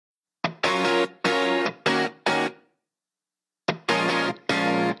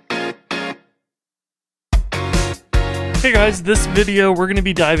Hey guys, this video we're going to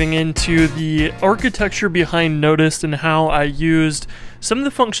be diving into the architecture behind Noticed and how I used some of the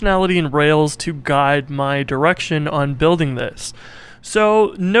functionality in Rails to guide my direction on building this.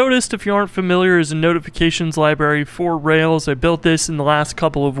 So Noticed, if you aren't familiar, is a notifications library for Rails. I built this in the last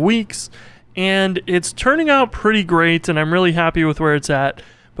couple of weeks and it's turning out pretty great and I'm really happy with where it's at.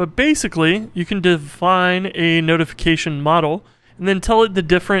 But basically, you can define a notification model and then tell it the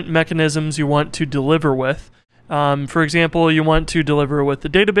different mechanisms you want to deliver with. For example, you want to deliver with the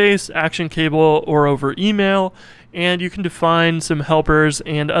database, action cable, or over email, and you can define some helpers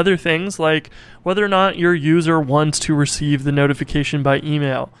and other things like whether or not your user wants to receive the notification by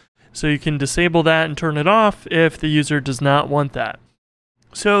email. So you can disable that and turn it off if the user does not want that.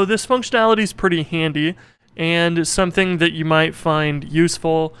 So this functionality is pretty handy and something that you might find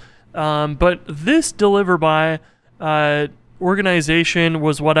useful, but this deliver by organization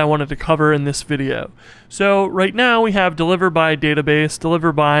was what I wanted to cover in this video. So right now we have deliver by database,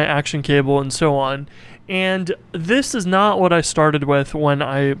 deliver by action cable, and so on. And this is not what I started with when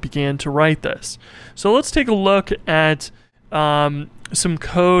I began to write this. So let's take a look at some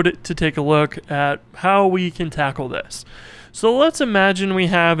code to take a look at how we can tackle this. So let's imagine we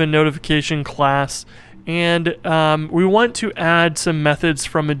have a notification class and we want to add some methods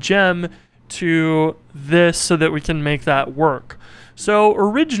from a gem to this so that we can make that work. So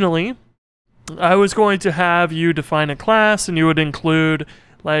originally I was going to have you define a class and you would include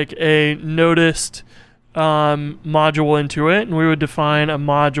like a Noticed module into it, and we would define a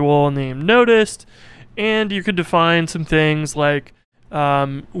module named Noticed, and you could define some things like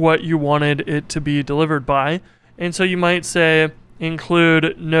what you wanted it to be delivered by. And so you might say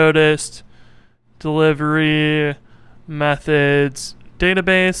include Noticed delivery methods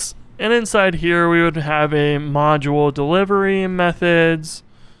database. And inside here, we would have a module delivery methods.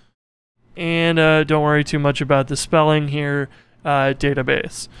 And don't worry too much about the spelling here,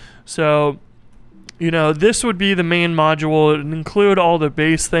 database. So, you know, this would be the main module. It would include all the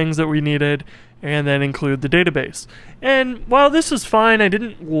base things that we needed and then include the database. And while this is fine, I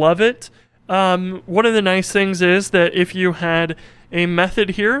didn't love it. One of the nice things is that if you had a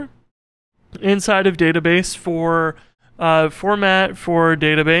method here inside of database for format for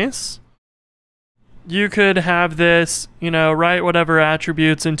database, you could have this, you know, write whatever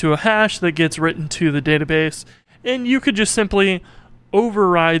attributes into a hash that gets written to the database, and you could just simply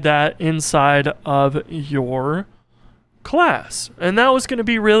override that inside of your class. And that was going to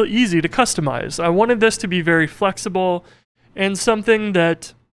be real easy to customize. I wanted this to be very flexible and something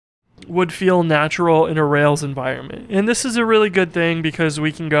that would feel natural in a Rails environment. And this is a really good thing because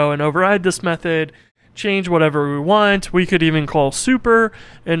we can go and override this method, change whatever we want. We could even call super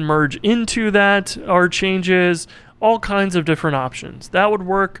and merge into that our changes, all kinds of different options. That would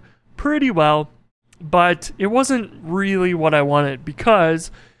work pretty well, but it wasn't really what I wanted, because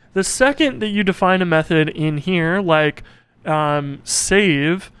the second that you define a method in here, like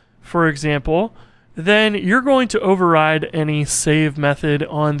save, for example, then you're going to override any save method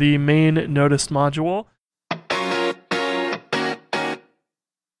on the main Noticed module.